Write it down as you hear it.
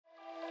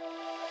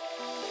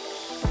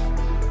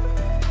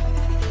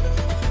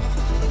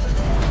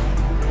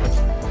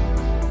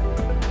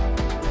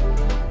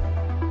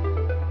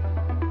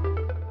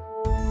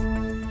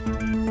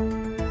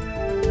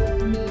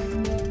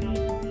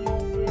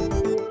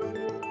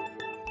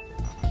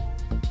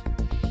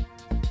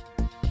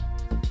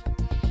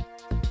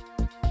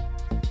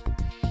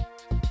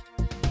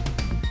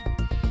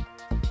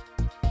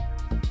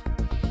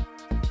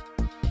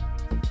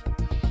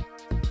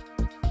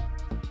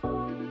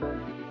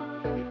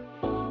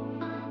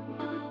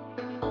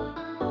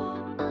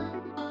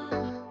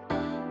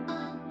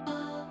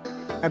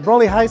At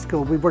Brawley High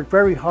School, we've worked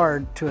very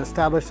hard to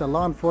establish a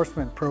law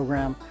enforcement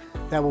program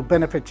that will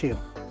benefit you.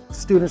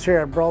 Students here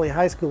at Brawley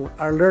High School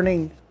are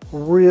learning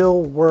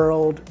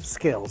real-world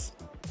skills.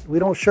 We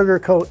don't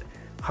sugarcoat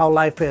how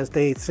life is.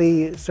 They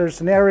see certain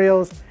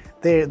scenarios,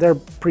 they're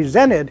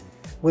presented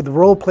with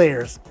role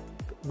players,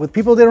 with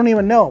people they don't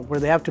even know, where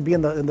they have to be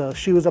in the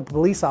shoes of a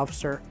police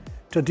officer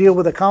to deal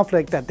with a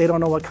conflict that they don't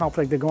know what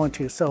conflict they're going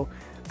to. So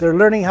they're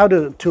learning how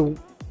to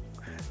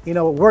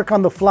work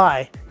on the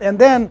fly. And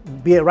then,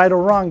 be it right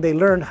or wrong, they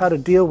learn how to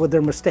deal with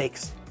their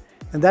mistakes.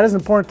 And that is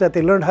important, that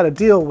they learn how to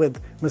deal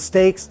with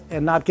mistakes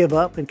and not give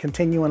up and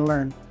continue and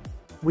learn.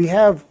 We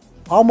have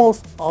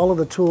almost all of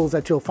the tools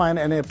that you'll find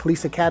in a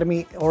police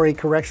academy or a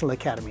correctional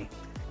academy.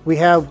 We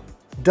have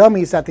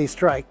dummies that they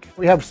strike.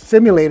 We have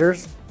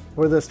simulators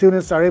where the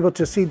students are able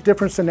to see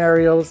different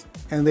scenarios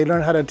and they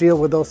learn how to deal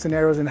with those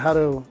scenarios and how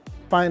to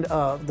find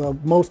the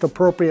most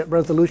appropriate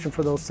resolution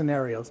for those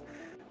scenarios.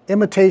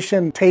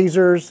 Imitation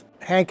tasers,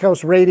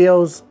 handcuffs,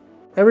 radios,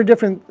 every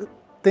different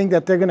thing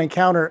that they're going to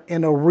encounter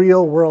in a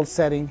real world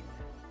setting.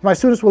 My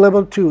students will be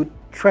able to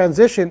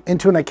transition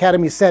into an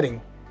academy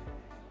setting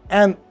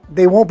and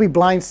they won't be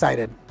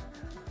blindsided.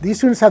 These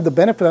students have the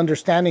benefit of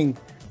understanding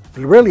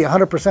really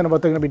 100% of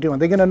what they're going to be doing.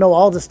 They're going to know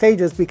all the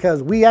stages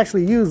because we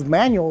actually use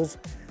manuals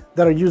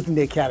that are used in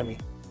the academy.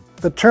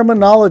 The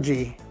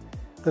terminology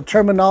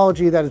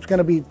that is going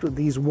to be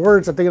these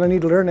words that they're going to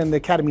need to learn in the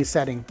academy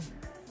setting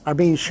are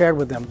being shared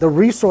with them. The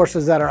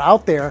resources that are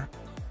out there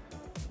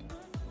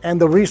and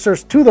the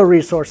research to the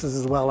resources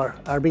as well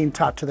are being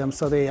taught to them,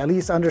 so they at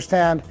least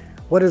understand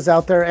what is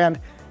out there, and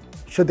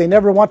should they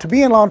never want to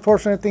be in law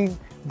enforcement or anything,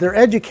 they're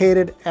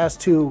educated as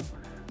to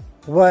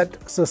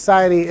what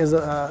society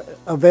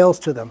avails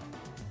to them.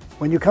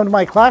 When you come to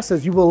my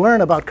classes, you will learn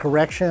about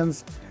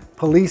corrections,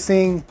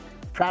 policing,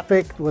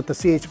 traffic with the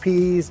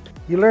CHPs.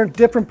 You learn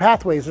different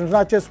pathways. There's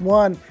not just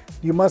one,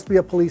 you must be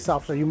a police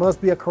officer, you must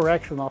be a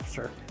correctional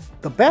officer.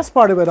 The best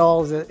part of it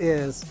all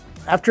is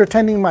after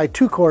attending my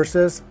 2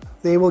 courses,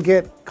 they will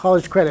get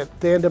college credit.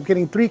 They end up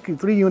getting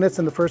three units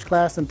in the first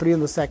class and 3 in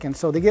the second.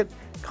 So they get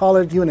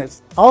college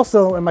units.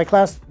 Also in my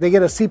class, they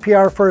get a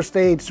CPR first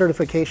aid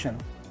certification.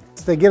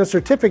 So they get a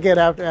certificate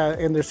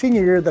in their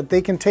senior year that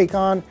they can take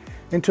on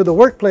into the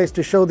workplace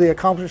to show the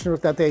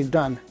accomplishments that they've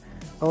done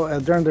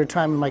during their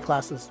time in my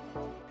classes.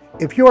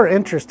 If you are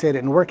interested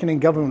in working in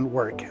government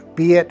work,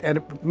 be it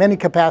at many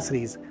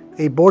capacities,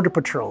 a border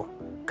patrol,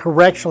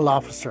 correctional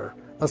officer,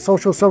 a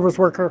social service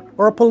worker,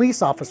 or a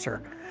police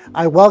officer,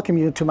 I welcome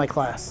you to my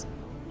class.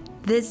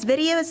 This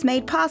video is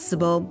made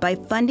possible by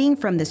funding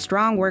from the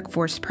Strong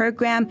Workforce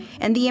Program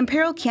and the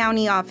Imperial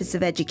County Office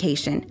of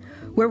Education,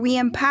 where we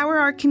empower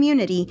our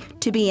community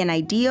to be an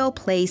ideal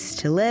place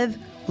to live,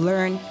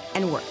 learn,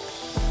 and work.